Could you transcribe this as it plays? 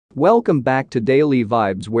Welcome back to Daily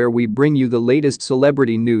Vibes, where we bring you the latest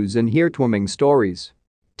celebrity news and heartwarming stories.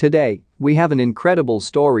 Today, we have an incredible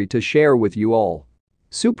story to share with you all.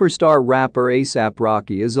 Superstar rapper A$AP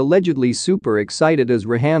Rocky is allegedly super excited as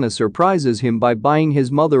Rihanna surprises him by buying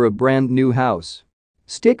his mother a brand new house.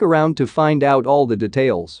 Stick around to find out all the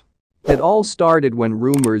details. It all started when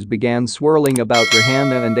rumors began swirling about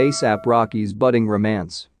Rihanna and A$AP Rocky's budding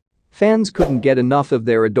romance. Fans couldn't get enough of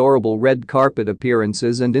their adorable red carpet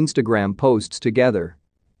appearances and Instagram posts together.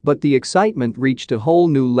 But the excitement reached a whole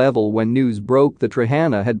new level when news broke that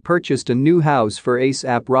Rihanna had purchased a new house for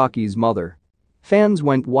A$AP Rocky's mother. Fans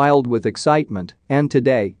went wild with excitement, and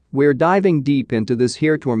today, we're diving deep into this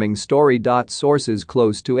heartwarming story. Sources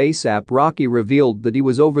close to A$AP Rocky revealed that he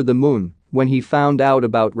was over the moon when he found out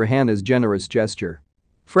about Rihanna's generous gesture.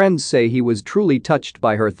 Friends say he was truly touched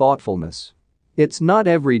by her thoughtfulness. It's not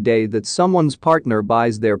every day that someone's partner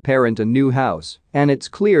buys their parent a new house, and it's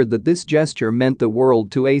clear that this gesture meant the world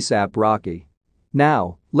to A$AP Rocky.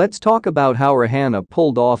 Now, let's talk about how Rihanna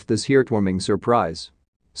pulled off this heartwarming surprise.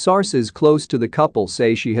 Sources close to the couple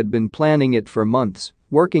say she had been planning it for months,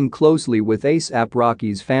 working closely with A$AP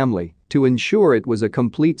Rocky's family to ensure it was a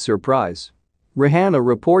complete surprise. Rihanna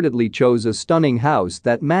reportedly chose a stunning house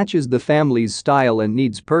that matches the family's style and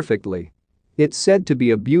needs perfectly. It's said to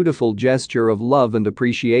be a beautiful gesture of love and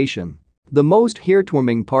appreciation. The most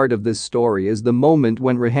heartwarming part of this story is the moment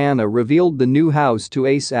when Rihanna revealed the new house to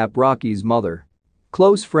A$AP Rocky's mother.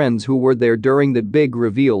 Close friends who were there during the big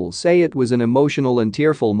reveal say it was an emotional and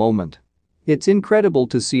tearful moment. It's incredible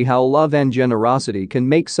to see how love and generosity can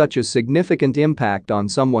make such a significant impact on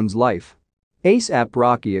someone's life. A$AP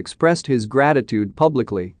Rocky expressed his gratitude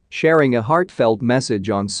publicly, sharing a heartfelt message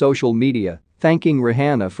on social media, thanking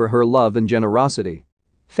Rihanna for her love and generosity.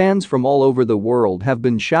 Fans from all over the world have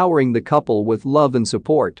been showering the couple with love and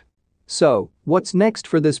support. So, what's next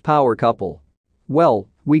for this power couple? Well,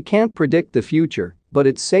 we can't predict the future, but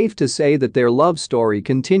it's safe to say that their love story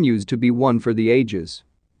continues to be one for the ages.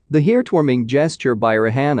 The heartwarming gesture by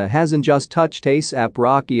Rihanna hasn't just touched A$AP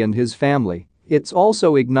Rocky and his family, it's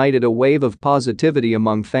also ignited a wave of positivity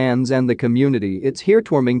among fans and the community. It's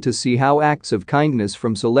heartwarming to see how acts of kindness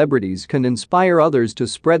from celebrities can inspire others to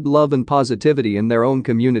spread love and positivity in their own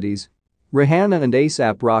communities. Rihanna and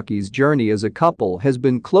A$AP Rocky's journey as a couple has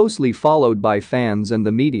been closely followed by fans and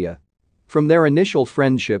the media. From their initial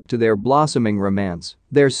friendship to their blossoming romance,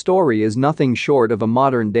 their story is nothing short of a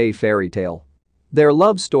modern-day fairy tale. Their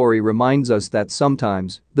love story reminds us that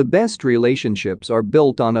sometimes, the best relationships are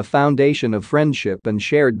built on a foundation of friendship and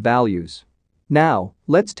shared values. Now,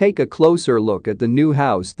 let's take a closer look at the new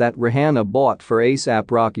house that Rihanna bought for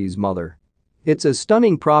A$AP Rocky's mother. It's a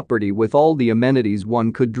stunning property with all the amenities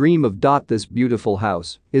one could dream of. This beautiful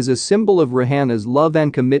house is a symbol of Rihanna's love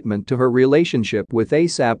and commitment to her relationship with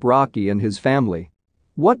A$AP Rocky and his family.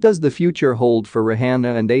 What does the future hold for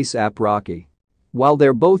Rihanna and A$AP Rocky? While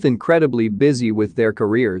they're both incredibly busy with their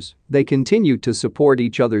careers, they continue to support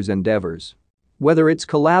each other's endeavors. Whether it's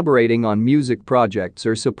collaborating on music projects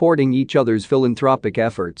or supporting each other's philanthropic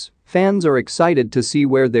efforts, fans are excited to see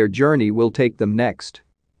where their journey will take them next.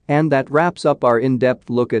 And that wraps up our in-depth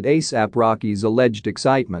look at A$AP Rocky's alleged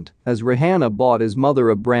excitement as Rihanna bought his mother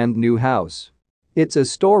a brand new house. It's a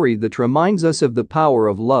story that reminds us of the power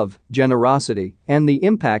of love, generosity, and the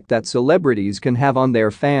impact that celebrities can have on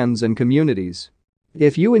their fans and communities.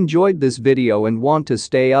 If you enjoyed this video and want to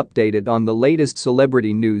stay updated on the latest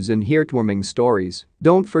celebrity news and heartwarming stories,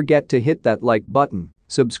 don't forget to hit that like button,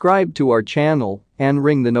 subscribe to our channel, and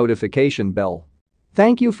ring the notification bell.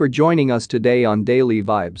 Thank you for joining us today on Daily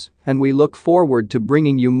Vibes, and we look forward to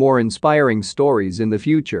bringing you more inspiring stories in the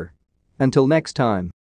future. Until next time.